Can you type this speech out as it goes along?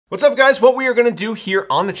What's up, guys? What we are going to do here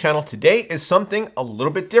on the channel today is something a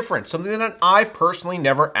little bit different, something that I've personally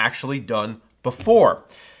never actually done before.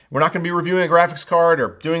 We're not going to be reviewing a graphics card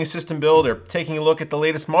or doing a system build or taking a look at the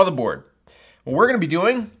latest motherboard. What we're going to be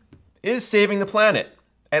doing is saving the planet,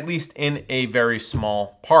 at least in a very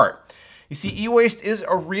small part. You see, e-waste is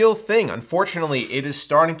a real thing. Unfortunately, it is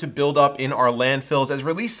starting to build up in our landfills as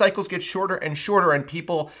release cycles get shorter and shorter and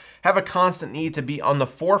people have a constant need to be on the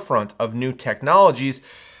forefront of new technologies.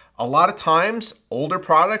 A lot of times, older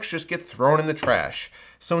products just get thrown in the trash.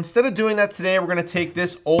 So instead of doing that today, we're going to take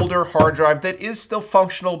this older hard drive that is still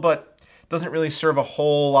functional but doesn't really serve a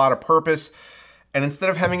whole lot of purpose. And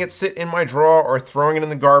instead of having it sit in my drawer or throwing it in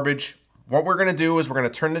the garbage, what we're going to do is we're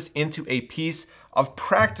going to turn this into a piece of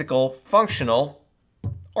practical, functional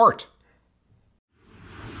art.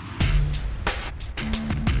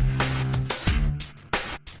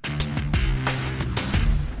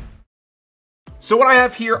 So what I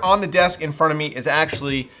have here on the desk in front of me is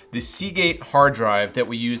actually the Seagate hard drive that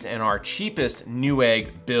we use in our cheapest Newegg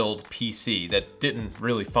build PC that didn't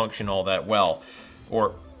really function all that well,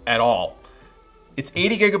 or at all. It's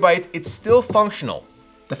 80 gigabytes, it's still functional.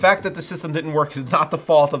 The fact that the system didn't work is not the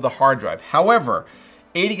fault of the hard drive. However,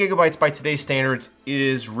 80 gigabytes by today's standards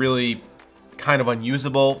is really kind of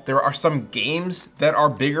unusable. There are some games that are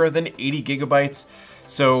bigger than 80 gigabytes.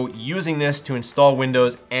 So using this to install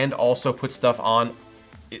Windows and also put stuff on,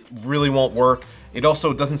 it really won't work. It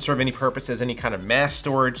also doesn't serve any purpose as any kind of mass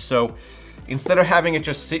storage. So instead of having it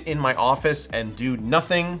just sit in my office and do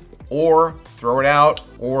nothing, or throw it out,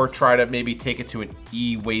 or try to maybe take it to an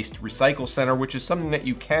e-waste recycle center, which is something that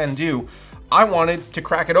you can do, I wanted to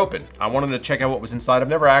crack it open. I wanted to check out what was inside. I've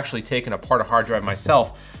never actually taken apart a hard drive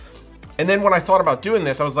myself. And then when I thought about doing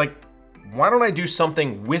this, I was like, why don't I do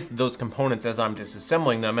something with those components as I'm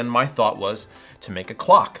disassembling them? And my thought was to make a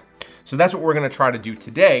clock. So that's what we're gonna try to do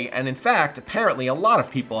today. And in fact, apparently a lot of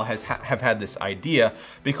people have had this idea,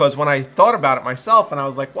 because when I thought about it myself and I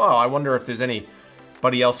was like, wow, I wonder if there's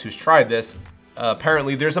anybody else who's tried this.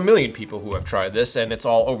 Apparently there's a million people who have tried this and it's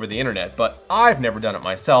all over the internet, but I've never done it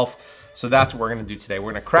myself. So that's what we're gonna do today.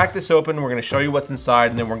 We're gonna crack this open, we're gonna show you what's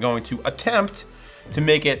inside, and then we're going to attempt to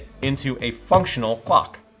make it into a functional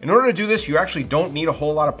clock. In order to do this, you actually don't need a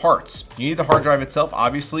whole lot of parts. You need the hard drive itself,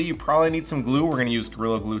 obviously. You probably need some glue. We're gonna use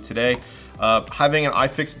Gorilla Glue today. Having an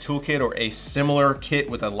iFixit toolkit or a similar kit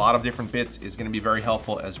with a lot of different bits is gonna be very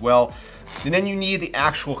helpful as well. And then you need the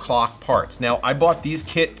actual clock parts. Now, I bought these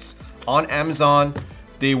kits on Amazon.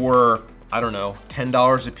 They were, I don't know,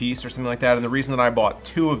 $10 a piece or something like that. And the reason that I bought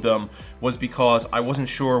 2 of them was because I wasn't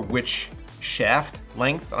sure which shaft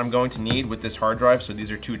length I'm going to need with this hard drive. So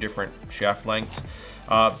these are 2 different shaft lengths.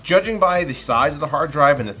 Judging by the size of the hard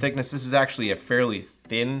drive and the thickness, this is actually a fairly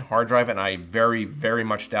thin hard drive, and I very, very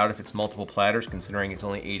much doubt if it's multiple platters, considering it's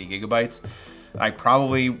only 80 gigabytes. I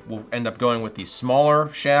probably will end up going with the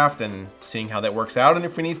smaller shaft and seeing how that works out, and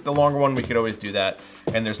if we need the longer one, we could always do that.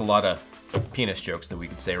 And there's a lot of penis jokes that we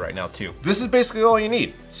could say right now too. This is basically all you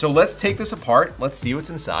need. So let's take this apart, let's see what's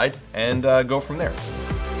inside, and go from there.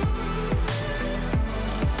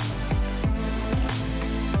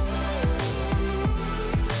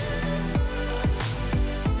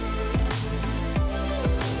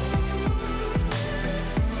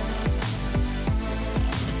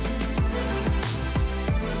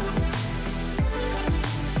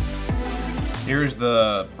 Here's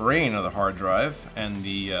the brain of the hard drive and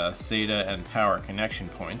the SATA and power connection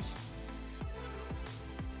points.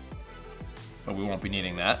 But we won't be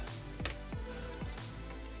needing that.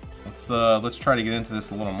 Let's try to get into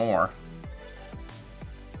this a little more.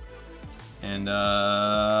 And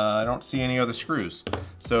I don't see any other screws.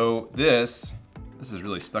 So this is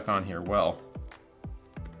really stuck on here well.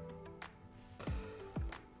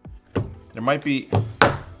 There might be,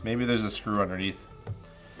 maybe there's a screw underneath.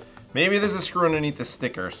 Maybe there's a screw underneath the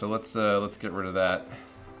sticker, so let's get rid of that.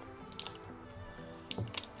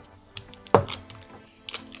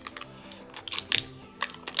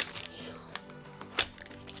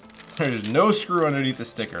 There's no screw underneath the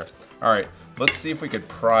sticker. All right, let's see if we could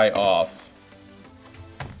pry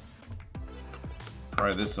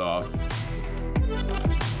this off.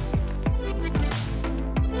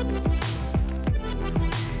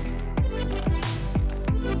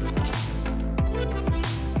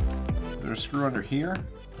 Is there a screw under here?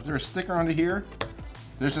 Is there a sticker under here?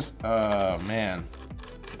 There's just, oh man.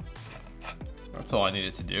 That's all I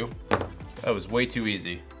needed to do. That was way too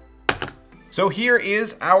easy. So here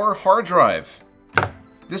is our hard drive.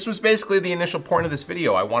 This was basically the initial point of this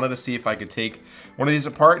video. I wanted to see if I could take one of these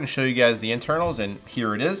apart and show you guys the internals, and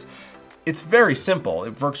here it is. It's very simple.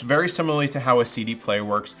 It works very similarly to how a CD player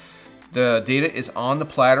works. The data is on the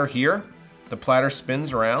platter here. The platter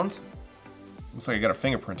spins around. Looks like I got a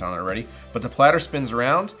fingerprint on it already, but the platter spins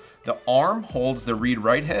around. The arm holds the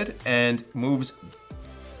read-write head and moves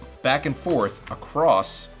back and forth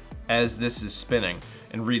across as this is spinning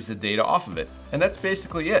and reads the data off of it. And that's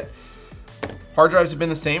basically it. Hard drives have been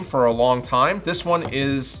the same for a long time. This one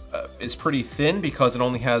is pretty thin because it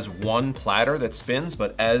only has one platter that spins,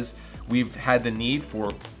 but as we've had the need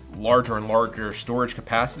for larger and larger storage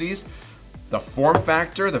capacities, the form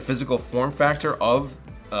factor, the physical form factor of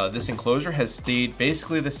this enclosure has stayed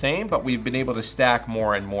basically the same, but we've been able to stack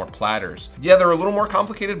more and more platters. Yeah, they're a little more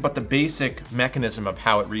complicated, but the basic mechanism of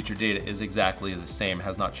how it reads your data is exactly the same,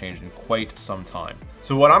 has not changed in quite some time.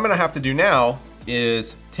 So what I'm gonna have to do now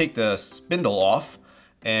is take the spindle off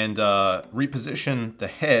and reposition the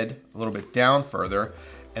head a little bit down further,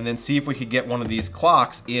 and then see if we could get one of these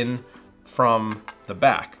clocks in from the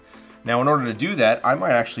back. Now, in order to do that, I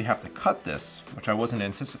might actually have to cut this, which I wasn't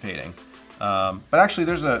anticipating. But actually,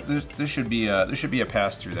 there should be a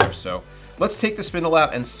pass through there. So let's take the spindle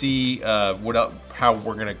out and see how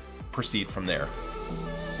we're gonna proceed from there.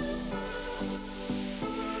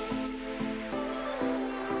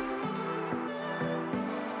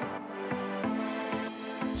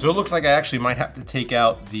 So it looks like I actually might have to take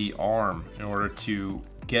out the arm in order to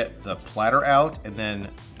get the platter out and then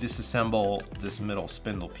disassemble this middle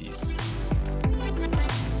spindle piece.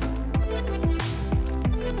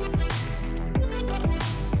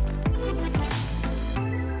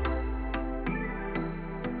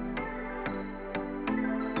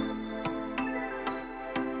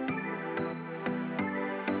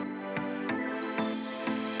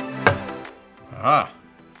 Ah,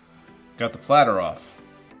 got the platter off.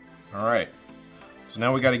 All right, so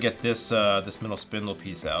now we got to get this this middle spindle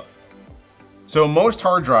piece out. So most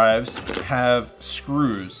hard drives have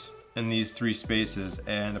screws in these three spaces,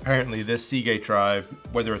 and apparently this Seagate drive,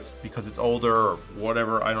 whether it's because it's older or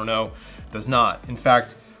whatever, I don't know, does not. In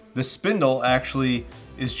fact, the spindle actually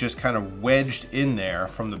is just kind of wedged in there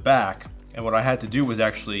from the back, and what I had to do was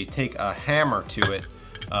actually take a hammer to it,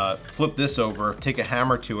 flip this over, take a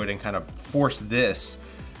hammer to it, and kind of force this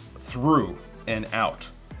through and out.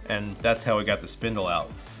 And that's how I got the spindle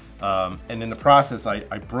out. And in the process, I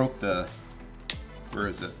broke the, where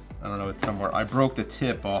is it? I don't know, it's somewhere. I broke the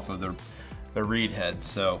tip off of the read head,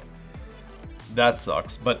 so that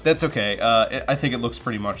sucks, but that's okay. I think it looks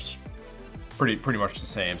pretty much the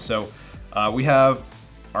same. So we have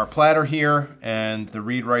our platter here, and the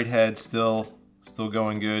read-write head still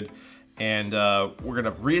going good, and we're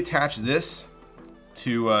gonna reattach this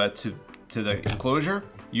to the enclosure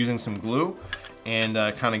using some glue, and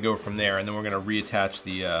kind of go from there. And then we're gonna reattach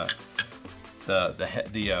the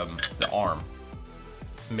arm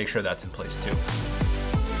and make sure that's in place too.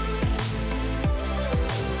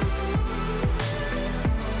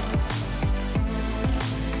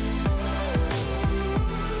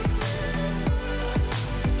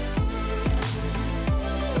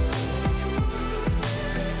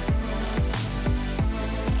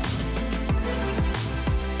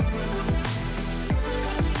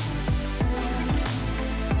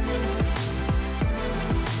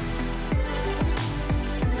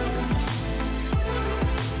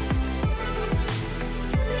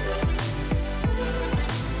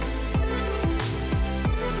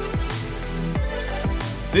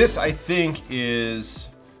 This, I think, is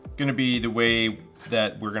gonna be the way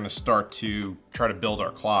that we're gonna start to try to build our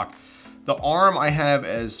clock. The arm I have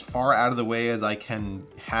as far out of the way as I can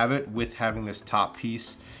have it with having this top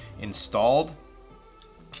piece installed.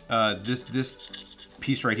 This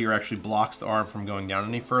piece right here actually blocks the arm from going down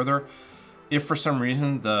any further. If for some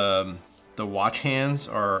reason the watch hands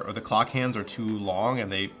or the clock hands are too long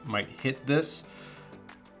and they might hit this,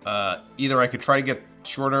 either I could try to get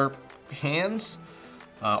shorter hands,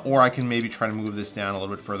 or I can maybe try to move this down a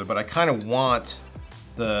little bit further, but I kind of want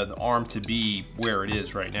the arm to be where it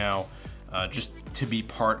is right now, just to be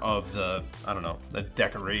part of the, I don't know, the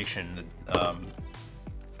decoration,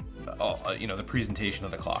 you know, the presentation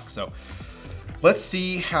of the clock. So let's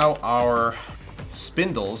see how our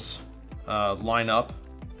spindles line up.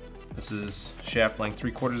 This is shaft length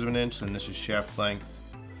 3/4 of an inch, and this is shaft length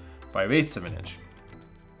 5/8 of an inch.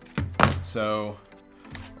 So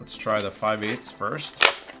let's try the 5/8 first.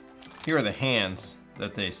 Here are the hands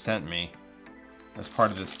that they sent me as part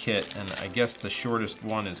of this kit, and I guess the shortest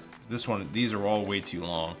one is this one. These are all way too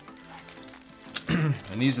long. And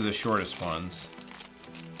these are the shortest ones.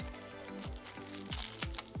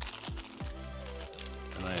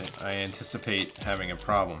 And I anticipate having a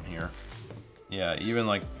problem here. Yeah, even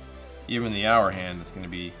the hour hand is going to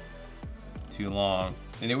be too long.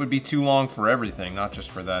 And it would be too long for everything, not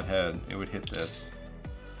just for that head. It would hit this.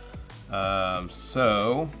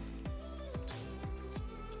 So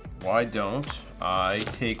why don't I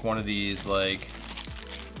take one of these like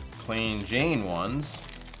plain Jane ones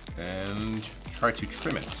and try to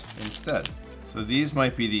trim it instead. So these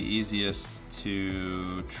might be the easiest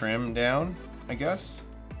to trim down, I guess.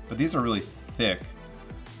 But these are really thick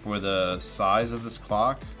for the size of this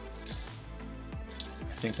clock.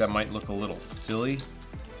 I think that might look a little silly.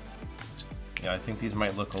 Yeah, I think these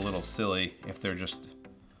might look a little silly if they're just...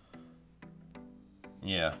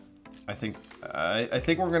 Yeah, I think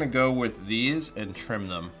we're gonna go with these and trim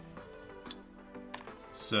them.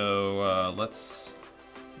 So let's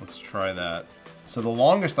try that. So the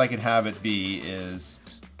longest I could have it be is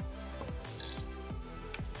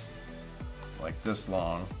like this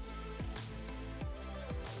long.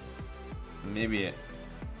 Maybe it,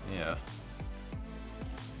 yeah.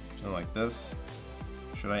 So like this.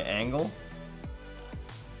 Should I angle?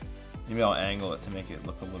 Maybe I'll angle it to make it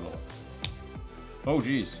look a little... Oh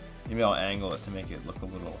geez. Maybe I'll angle it to make it look a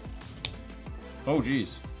little... Oh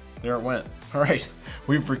geez. There it went. Alright.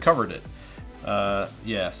 We've recovered it.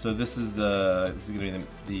 Yeah, so this is gonna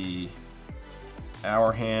be the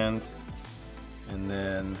hour hand, and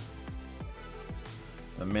then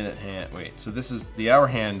the minute hand. Wait, so this is the hour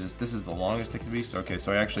hand. This is the longest it can be. So okay,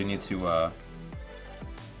 so I actually need to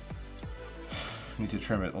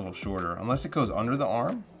trim it a little shorter, unless it goes under the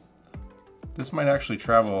arm. This might actually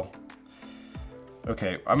travel.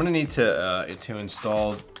 Okay, I'm gonna need to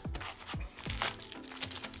install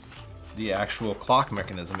the actual clock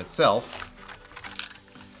mechanism itself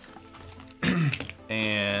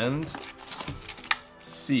and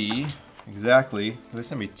see exactly. Did they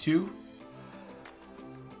send me two?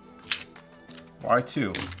 Why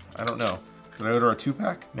two? I don't know. Did I order a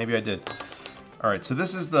 2-pack? Maybe I did. Alright, so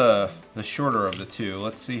this is the shorter of the two.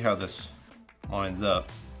 Let's see how this lines up.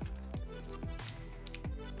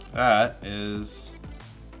 That is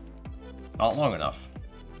not long enough.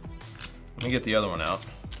 Let me get the other one out.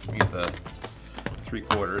 Let me get the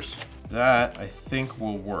 3/4. That, I think,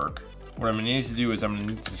 will work. What I'm gonna need to do is I'm gonna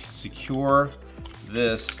need to secure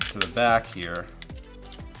this to the back here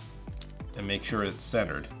and make sure it's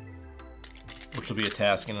centered, which will be a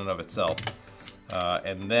task in and of itself.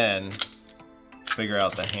 And then figure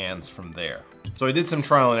out the hands from there. So I did some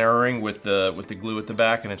trial and erroring with the glue at the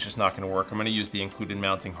back, and it's just not gonna work. I'm gonna use the included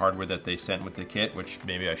mounting hardware that they sent with the kit, which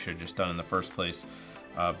maybe I should have just done in the first place.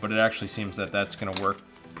 But it actually seems that that's gonna work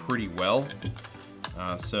pretty well.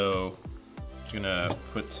 So I'm gonna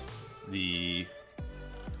put the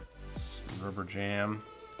rubber jam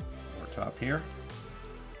over top here,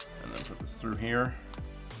 and then put this through here.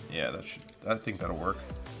 Yeah, I think that'll work.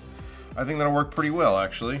 I think that'll work pretty well,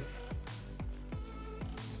 actually.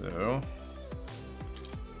 So,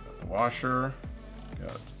 got the washer,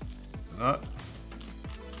 got the nut.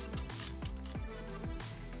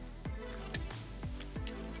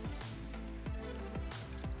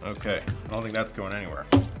 Okay, I don't think that's going anywhere.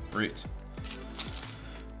 Great.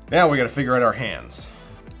 Now we gotta figure out our hands.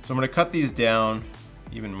 So I'm gonna cut these down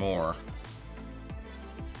even more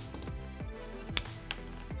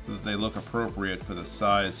so that they look appropriate for the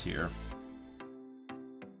size here.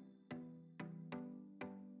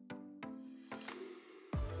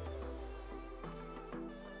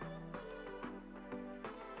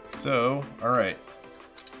 So, alright.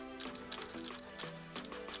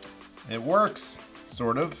 It works,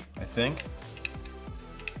 sort of, I think.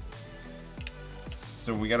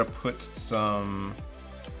 So we gotta put some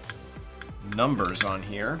numbers on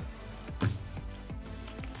here,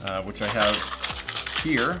 which I have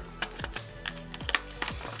here.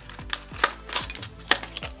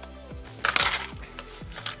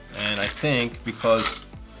 And I think because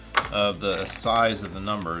of the size of the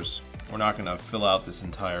numbers, we're not gonna fill out this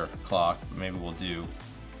entire clock, but maybe we'll do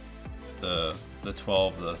the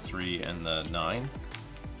 12, the 3, and the 9.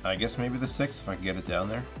 I guess maybe the 6 if I can get it down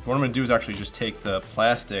there. What I'm gonna do is actually just take the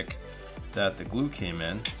plastic that the glue came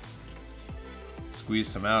in, squeeze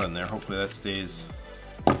some out in there. Hopefully that stays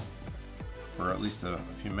for at least a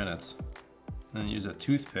few minutes. Then use a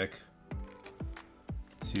toothpick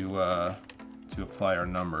to apply our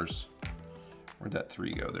numbers. Where'd that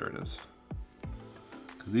 3 go? There it is.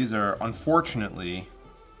 Because these are, unfortunately,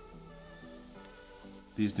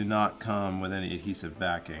 these do not come with any adhesive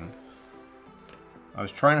backing. I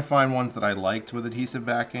was trying to find ones that I liked with adhesive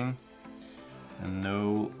backing, and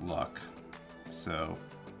no luck. So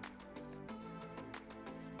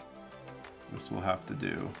this will have to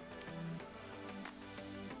do.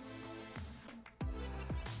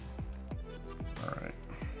 Alright.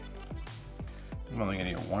 I'm only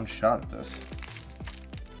gonna get one shot at this.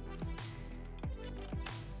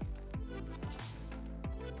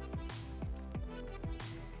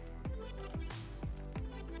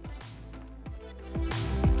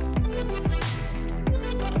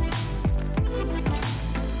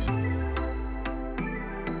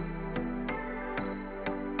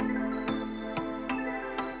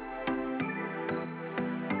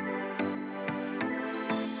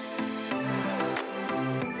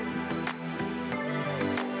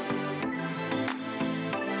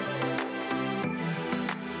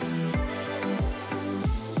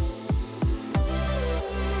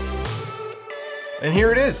 And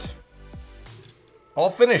here it is, all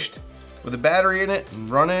finished with a battery in it and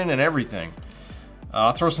running and everything.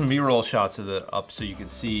 I'll throw some B-roll shots of it up so you can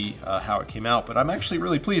see how it came out, but I'm actually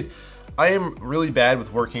really pleased. I am really bad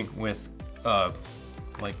with working with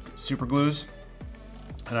like super glues,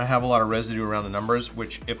 and I have a lot of residue around the numbers,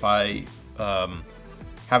 which if I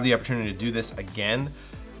have the opportunity to do this again,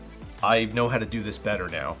 I know how to do this better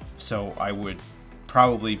now. So I would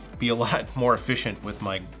probably be a lot more efficient with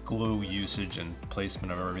my glue usage and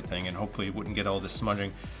placement of everything, and hopefully it wouldn't get all this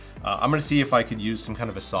smudging. I'm gonna see if I could use some kind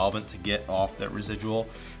of a solvent to get off that residual.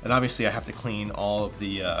 And obviously I have to clean all of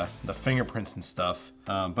the fingerprints and stuff.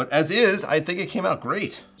 But as is, I think it came out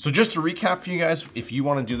great. So just to recap for you guys, if you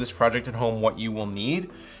wanna do this project at home, what you will need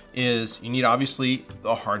is, you need obviously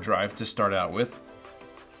a hard drive to start out with.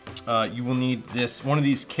 You will need one of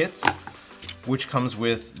these kits, which comes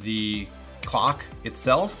with the clock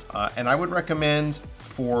itself. And I would recommend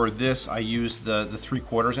for this, I use the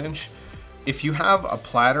 3/4 inch. If you have a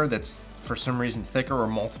platter that's for some reason thicker, or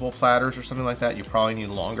multiple platters or something like that, you probably need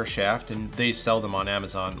a longer shaft, and they sell them on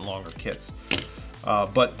Amazon, longer kits.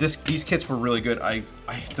 But these kits were really good. I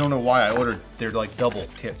don't know why I ordered, they're like double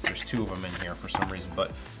kits. There's 2 of them in here for some reason, but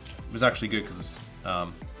it was actually good because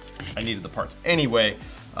I needed the parts. Anyway,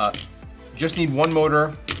 just need one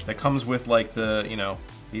motor that comes with like the, you know,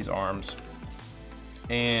 these arms,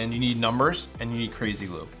 and you need numbers, and you need crazy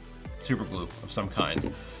glue, super glue of some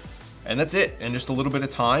kind. And that's it, and just a little bit of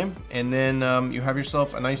time, and then you have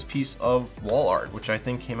yourself a nice piece of wall art, which I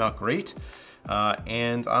think came out great,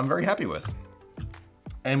 and I'm very happy with.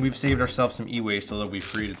 And we've saved ourselves some e-waste, although we've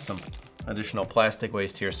created some additional plastic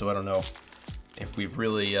waste here, so I don't know if we've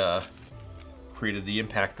really created the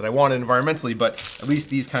impact that I wanted environmentally, but at least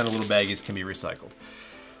these kind of little baggies can be recycled.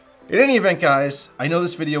 In any event, guys, I know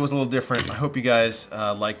this video was a little different. I hope you guys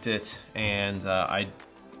liked it, and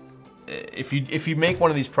if you make one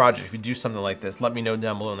of these projects, if you do something like this, let me know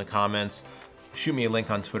down below in the comments. Shoot me a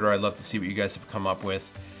link on Twitter. I'd love to see what you guys have come up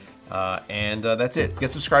with. And that's it.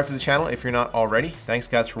 Get subscribed to the channel if you're not already. Thanks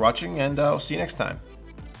guys for watching, and I'll see you next time.